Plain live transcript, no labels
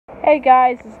Hey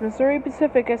guys, it's Missouri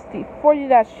Pacific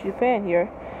ST40-Japan here,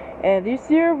 and this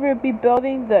year we'll be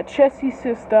building the Chessie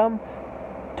system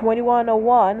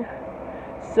 2101.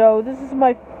 So this is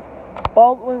my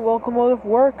Baldwin Locomotive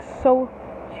works, so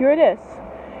here it is.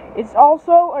 It's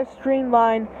also a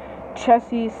streamlined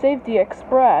Chessie Safety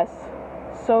Express.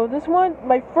 So this one,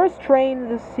 my first train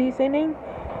this seasoning,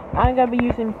 I'm gonna be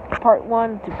using part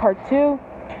 1 to part 2.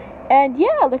 And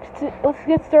yeah, let's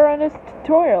get started on this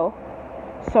tutorial.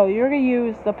 So you're gonna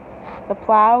use the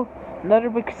plow, another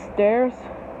big stairs.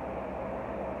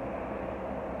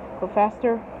 Go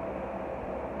faster.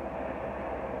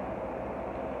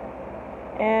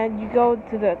 And you go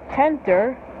to the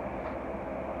tenter.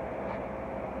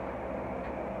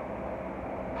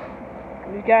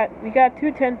 We got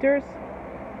 2 tenters.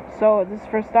 So this is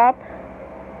first stop.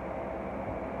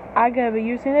 I'm gonna be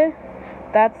using it.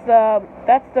 That's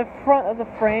the front of the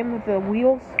frame with the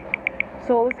wheels.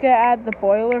 So let's add the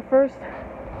boiler first.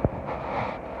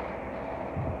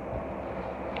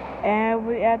 And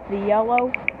we add the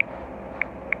yellow.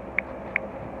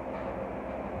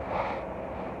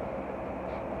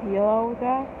 Yellow with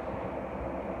that.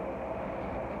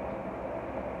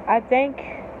 I think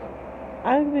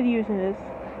I'm gonna be using this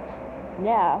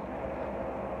now.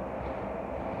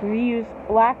 We use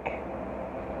black.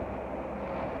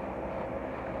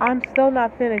 I'm still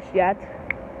not finished yet.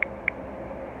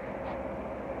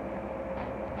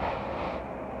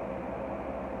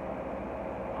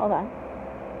 Hold on.